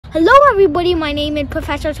Hello everybody, my name is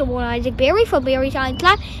Professor Soborno Bari from Bari Science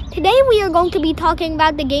Lab. Today we are going to be talking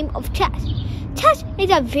about the game of chess. Chess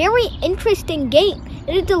is a very interesting game.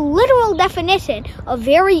 It is the literal definition of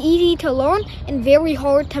very easy to learn and very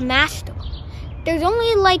hard to master. There's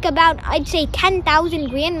only about, I'd say, 10,000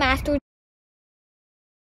 grandmasters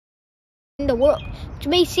in the world, which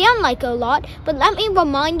may sound like a lot, but let me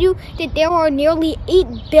remind you that there are nearly 8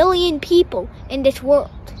 billion people in this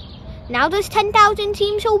world. Now does 10,000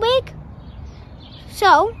 seem so big?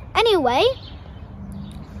 So, anyway,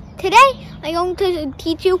 today I'm going to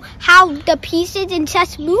teach you how the pieces in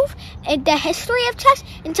chess move, and the history of chess,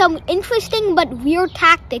 and some interesting but weird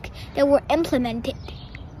tactics that were implemented.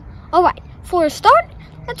 Alright, for a start,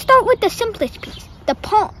 let's start with the simplest piece, the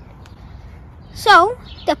pawn. So,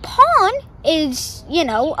 the pawn is,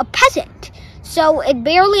 a peasant, so it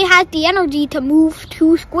barely has the energy to move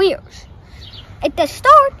 2 squares. At the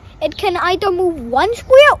start, it can either move 1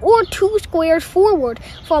 square or 2 squares forward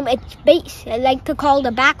from its base. I like to call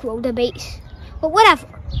the back row the base, but whatever.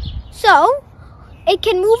 So, it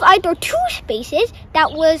can move either 2 spaces,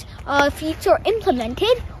 that was a feature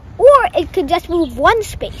implemented, or it could just move 1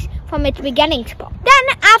 space from its beginning spot.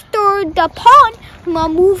 Then, after the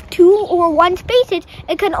pawn moved 2 or 1 spaces,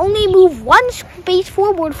 it can only move 1 space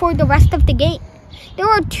forward for the rest of the game. There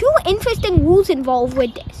are 2 interesting rules involved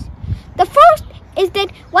with this. The first is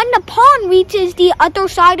that when the pawn reaches the other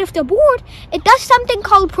side of the board, it does something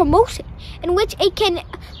called promotion, in which it can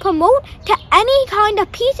promote to any kind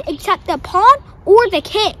of piece except the pawn or the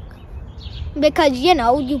king. Because,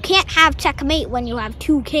 you can't have checkmate when you have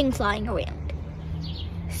 2 kings lying around.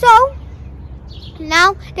 So,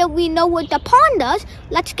 now that we know what the pawn does,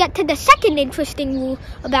 let's get to the second interesting rule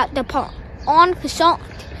about the pawn, en passant.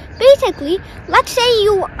 Basically, let's say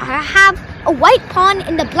you have a white pawn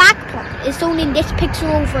and the black pawn is shown in this picture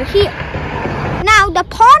over here. Now, the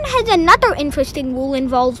pawn has another interesting rule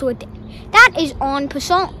involved with it. That is en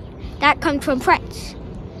passant. That comes from French.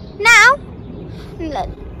 Now,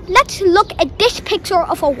 let's look at this picture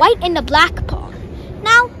of a white and a black pawn.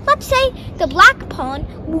 Now, let's say the black pawn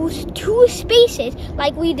moves 2 spaces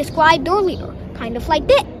like we described earlier, kind of like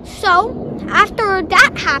this. So, after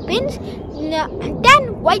that happens,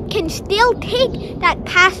 then white can still take that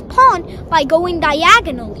passed pawn by going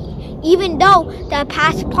diagonally, even though the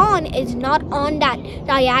passed pawn is not on that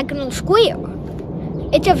diagonal square.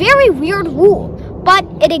 It's a very weird rule, but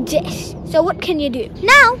it exists. So what can you do?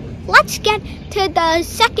 Now, let's get to the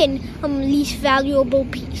second least valuable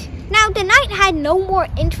piece. Now, the knight had no more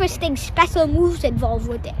interesting special moves involved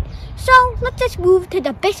with it. So let's just move to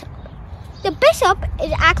the bishop. The bishop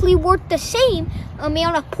is actually worth the same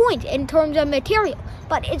amount of points in terms of material,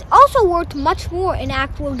 but it's also worth much more in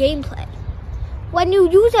actual gameplay. When you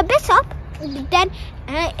use a bishop, then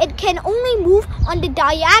it can only move on the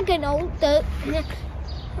diagonal,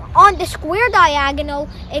 on the square diagonal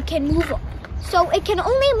it can move on. So it can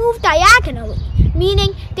only move diagonally,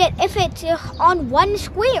 meaning that if it's on one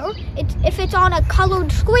square, if it's on a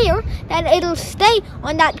colored square, then it'll stay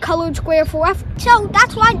on that colored square forever. So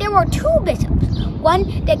that's why there are 2 bishops.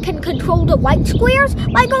 One that can control the white squares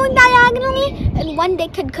by going diagonally, and one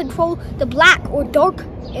that can control the black or dark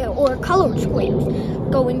or colored squares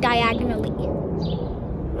going diagonally.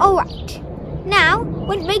 Alright, now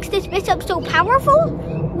what makes this bishop so powerful?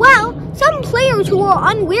 Well, some players who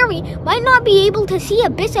are unwary might not be able to see a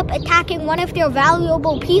bishop attacking one of their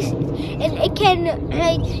valuable pieces, and it can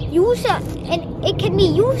be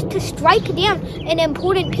used to strike down an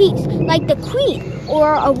important piece, like the queen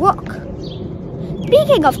or a rook.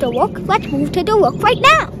 Speaking of the rook, let's move to the rook right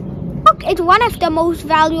now. Rook is one of the most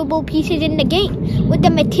valuable pieces in the game, with the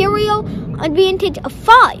material advantage of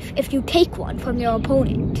 5 if you take one from your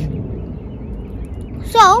opponent.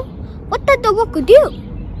 So, what does the rook do?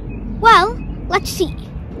 Well, let's see.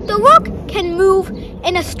 The rook can move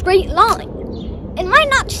in a straight line. It might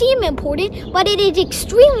not seem important, but it is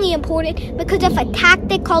extremely important because of a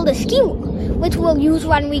tactic called a skewer, which we'll use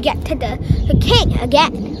when we get to the king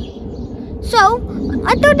again. So,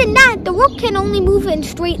 other than that, the rook can only move in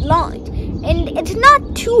straight lines. And it's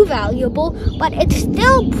not too valuable, but it's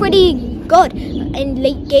still pretty good in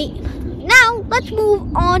late game. Now, let's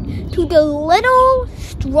move on to the little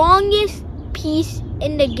strongest piece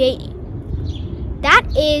in the game. That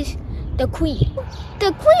is the queen.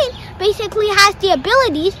 The queen basically has the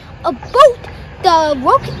abilities of both the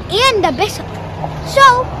rook and the bishop.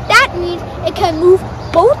 So that means it can move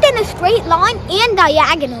both in a straight line and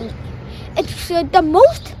diagonally. It's the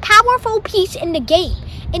most powerful piece in the game,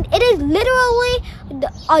 and it is literally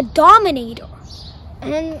a dominator.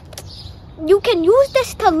 And you can use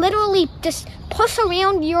this to literally just push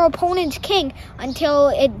around your opponent's king until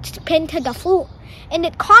it's pinned to the floor. And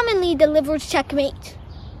it commonly delivers checkmate.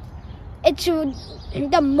 It's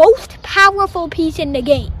the most powerful piece in the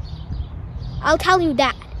game. I'll tell you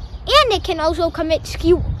that. And it can also commit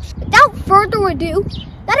skewers. Without further ado,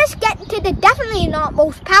 let us get into the definitely not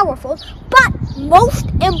most powerful, but most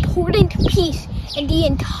important piece in the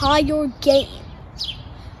entire game.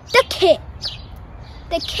 The king.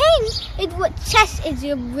 The king is what chess is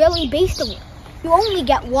really based on. You only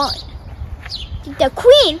get one. The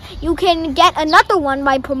queen, you can get another one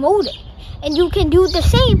by promoting. And you can do the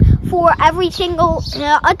same for every single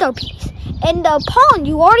other piece. And the pawn,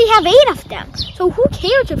 you already have 8 of them. So who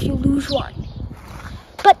cares if you lose one?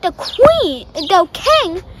 But the king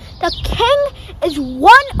is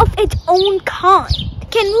one of its own kind. It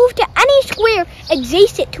can move to any square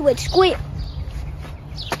adjacent to its square.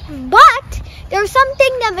 But there's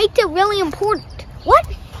something that makes it really important. What?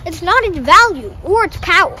 It's not its value or its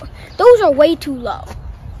power. Those are way too low.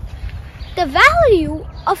 The value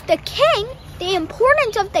of the king, the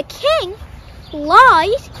importance of the king,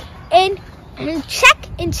 lies in check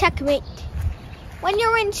and checkmate. When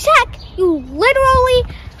you're in check, you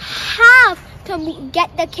literally have to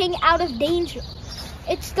get the king out of danger.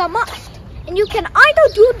 It's the must. And you can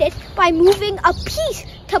either do this by moving a piece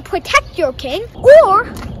to protect your king, or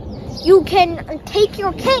you can take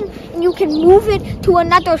your king and you can move it to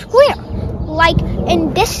another square. Like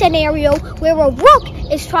in this scenario where a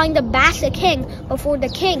rook is trying to bash the king before the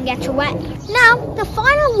king gets away. Now, the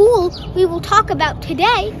final rule we will talk about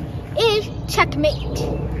today is checkmate.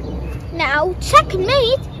 Now,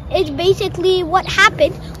 checkmate is basically what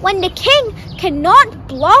happens when the king cannot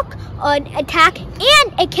block an attack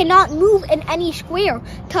and it cannot move in any square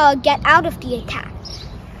to get out of the attack.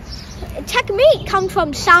 Checkmate comes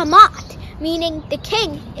from samat, meaning the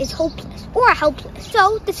king is hopeless or helpless.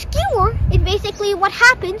 So the skewer is basically what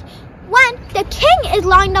happens when the king is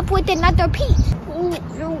lined up with another piece.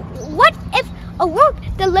 What if a rook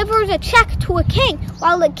delivers a check to a king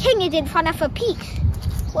while the king is in front of a piece?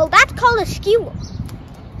 Well, that's called a skewer.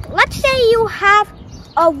 Let's say you have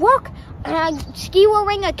a rook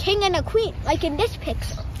skewering a king and a queen, like in this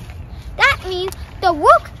picture. That means the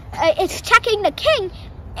rook is checking the king,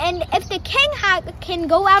 and if the king can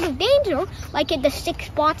go out of danger, like in the 6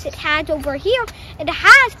 spots it has over here, it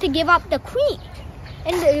has to give up the queen.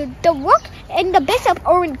 And the rook and the bishop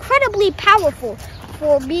are incredibly powerful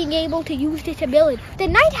for being able to use this ability. The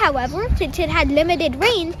knight, however, since it had limited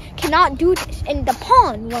range, cannot do this. And the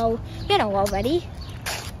pawn, well, you know already.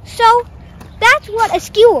 So, that's what a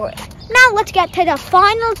skewer is. Now let's get to the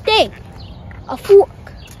final thing, a fork.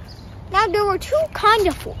 Now there are 2 kinds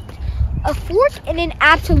of forks, a fork and an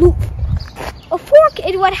absolute fork. A fork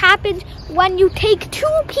is what happens when you take 2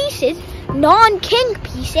 pieces, non-king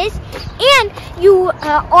pieces, and you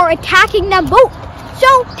are attacking them both.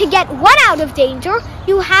 So to get one out of danger,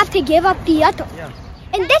 you have to give up the other. Yeah.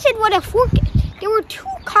 And this is what a fork is. There are 2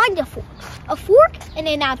 kinds of forks, a fork and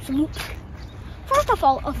an absolute fork. First of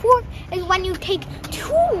all, a fork is when you take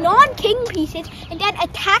 2 non-king pieces and then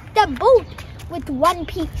attack them both with 1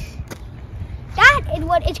 piece. That is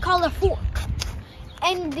what is called a fork.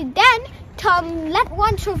 And then to let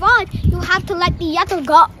one survive, you have to let the other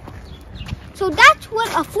go. So that's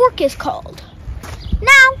what a fork is called.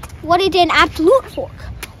 Now, what is an absolute fork?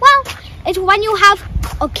 Well, it's when you have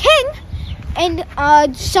a king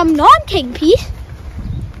and some non-king piece,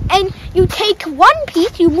 and you take 1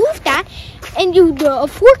 piece, you move that, and you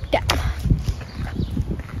fork them.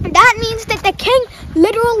 That means that the king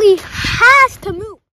literally has to move.